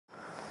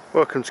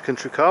Welcome to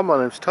Country Car,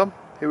 my name's Tom.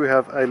 Here we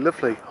have a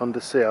lovely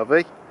Honda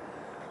CR-V.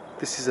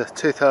 This is a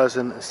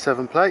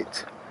 2007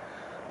 plate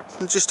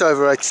and just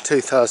over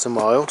 82,000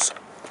 miles.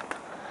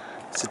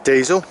 It's a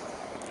diesel,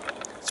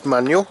 it's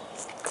manual.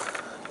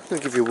 I'm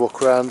going to give you a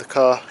walk around the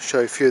car, show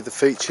you a few of the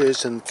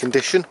features and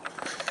condition.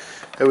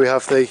 Here we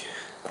have the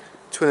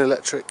twin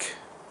electric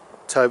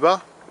tow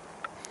bar,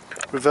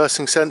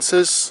 reversing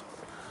sensors,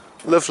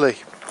 lovely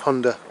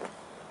Honda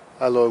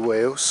alloy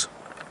wheels,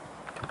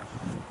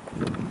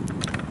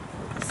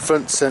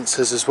 front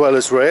sensors as well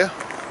as rear.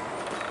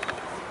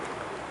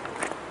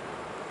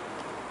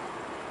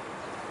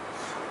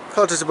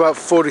 Car does about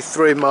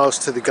 43 miles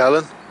to the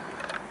gallon.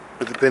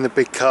 With it being a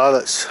big car,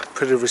 that's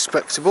pretty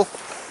respectable.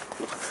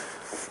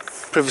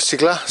 Privacy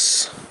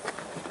glass.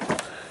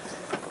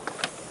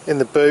 In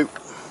the boot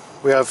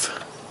we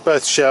have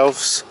both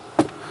shelves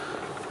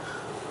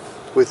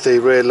with the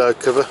rear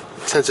load cover.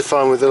 I tend to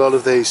find with a lot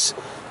of these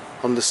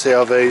on the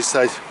CR-Vs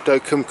they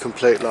don't come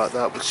complete like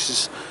that, which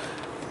is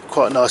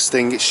quite a nice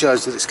thing. It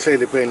shows that it's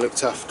clearly been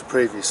looked after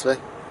previously.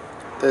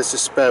 There's the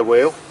spare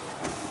wheel.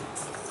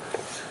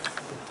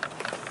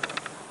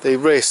 The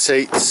rear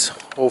seats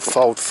all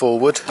fold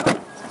forward.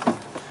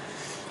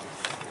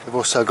 They've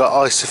also got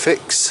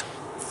ISOFIX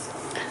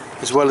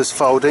as well as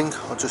folding.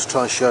 I'll just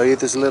try and show you.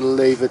 There's a little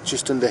lever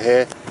just under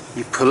here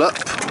you pull up,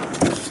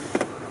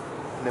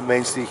 and it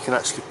means that you can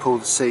actually pull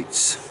the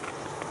seats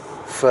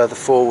further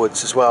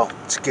forwards as well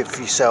to give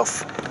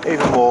yourself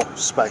even more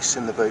space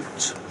in the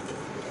boot.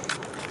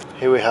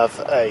 Here we have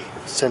a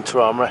centre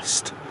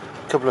armrest,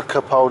 a couple of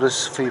cup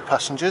holders for your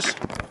passengers.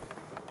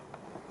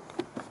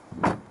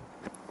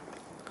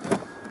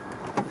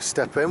 We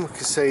step in, we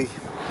can see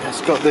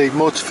it's got the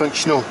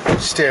multifunctional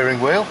steering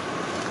wheel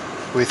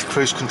with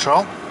cruise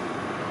control.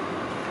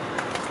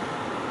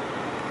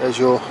 There's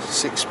your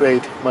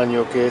 6-speed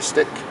manual gear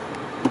stick.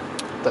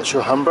 That's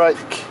your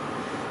handbrake.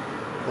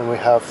 Then we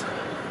have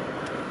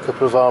a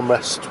couple of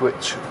armrests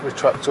which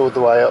retract all the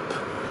way up.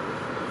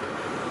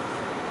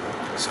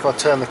 So if I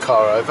turn the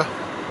car over,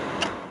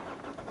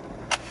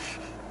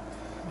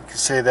 you can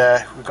see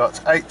there we've got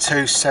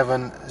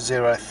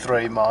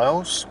 82703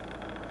 miles.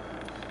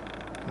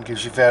 It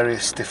gives you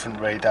various different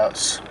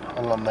readouts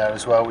along there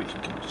as well, which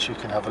you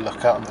can have a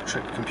look at on the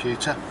trip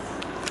computer.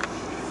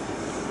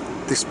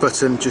 This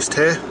button just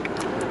here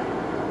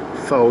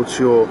folds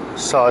your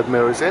side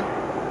mirrors in.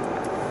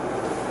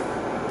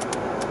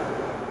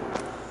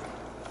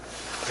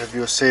 You have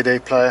your CD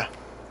player,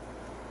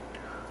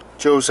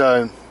 dual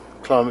zone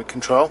climate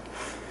control,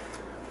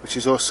 which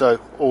is also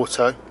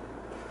auto,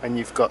 and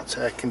you've got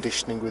air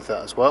conditioning with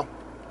that as well.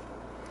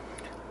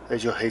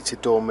 There's your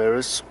heated door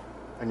mirrors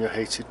and your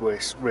heated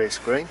rear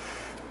screen.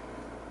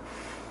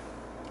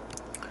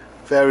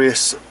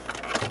 Various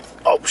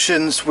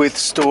options with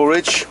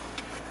storage.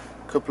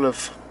 A couple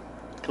of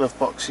glove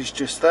boxes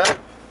just there.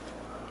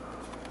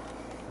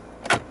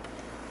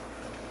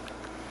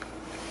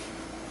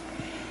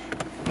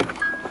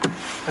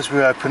 As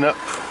we open up,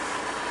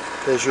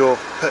 there's your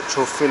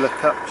petrol filler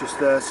cap just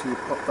there, so you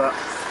pop that,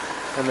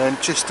 and then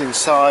just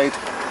inside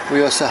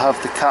we also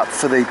have the cap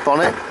for the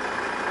bonnet.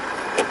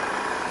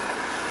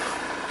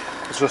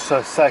 There's also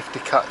a safety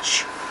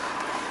catch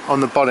on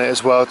the bonnet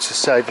as well to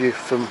save you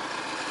from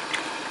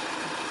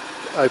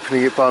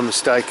opening it by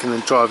mistake and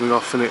then driving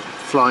off and it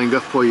flying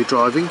up while you're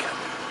driving.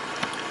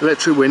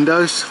 Electric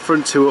windows,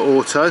 front two are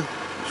auto,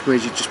 which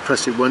means you just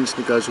press it once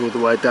and it goes all the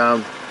way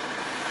down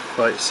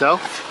by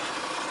itself.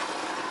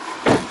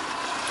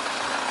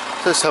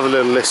 Let's have a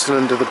little listen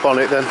under the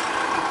bonnet then.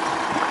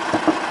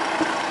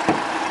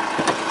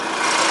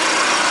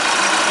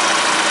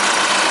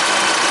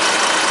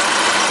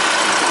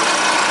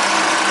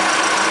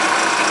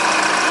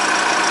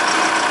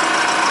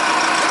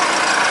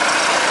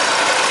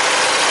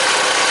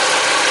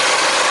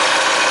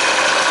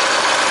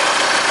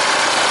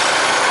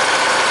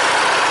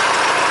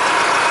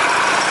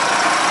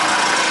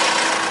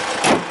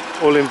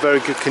 All in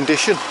very good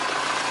condition.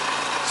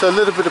 So a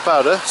little bit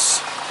about us.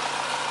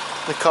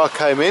 The car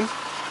came in,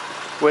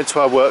 went to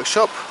our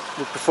workshop,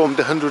 we performed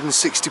a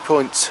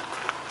 160-point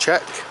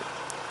check.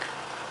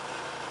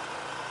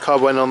 Car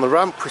went on the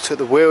ramp, we took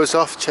the wheels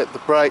off, checked the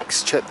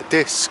brakes, checked the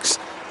discs,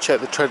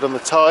 checked the tread on the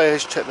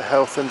tyres, checked the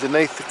health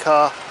underneath the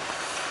car.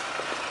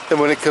 Then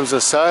when it comes on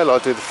sale, I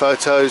do the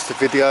photos, the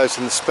videos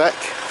and the spec.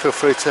 Feel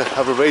free to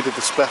have a read of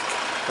the spec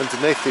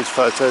underneath these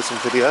photos and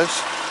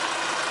videos.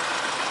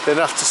 Then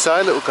after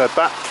sale it will go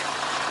back,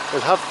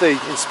 we'll have the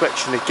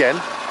inspection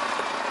again.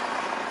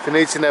 If it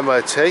needs an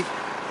MOT,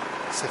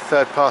 it's a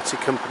third-party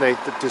company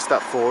that does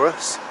that for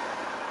us.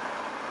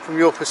 From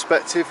your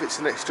perspective, it's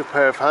an extra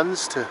pair of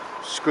hands to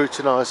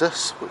scrutinise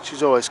us, which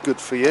is always good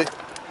for you.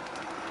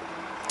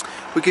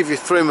 We give you a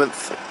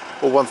 3-month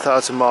or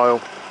 1,000 mile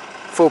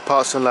full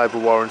parts and labour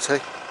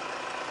warranty,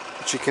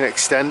 which you can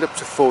extend up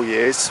to 4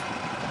 years.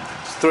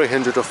 It's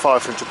 £300 or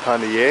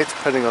 £500 a year,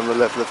 depending on the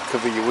level of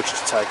cover you wish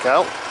to take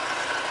out.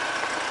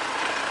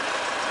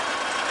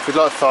 If you'd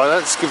like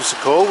finance, give us a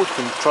call, we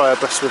can try our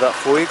best with that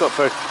for you. Got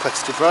very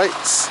competitive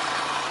rates.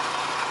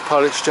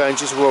 Part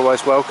exchanges are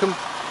always welcome.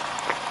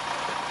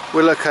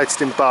 We're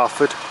located in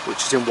Barford,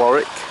 which is in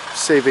Warwick,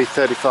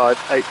 CV35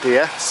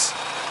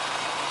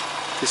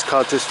 8DS. This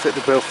car does fit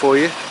the bill for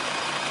you.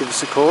 Give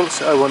us a call,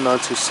 it's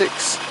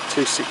 01926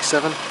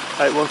 267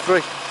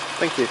 813.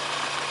 Thank you.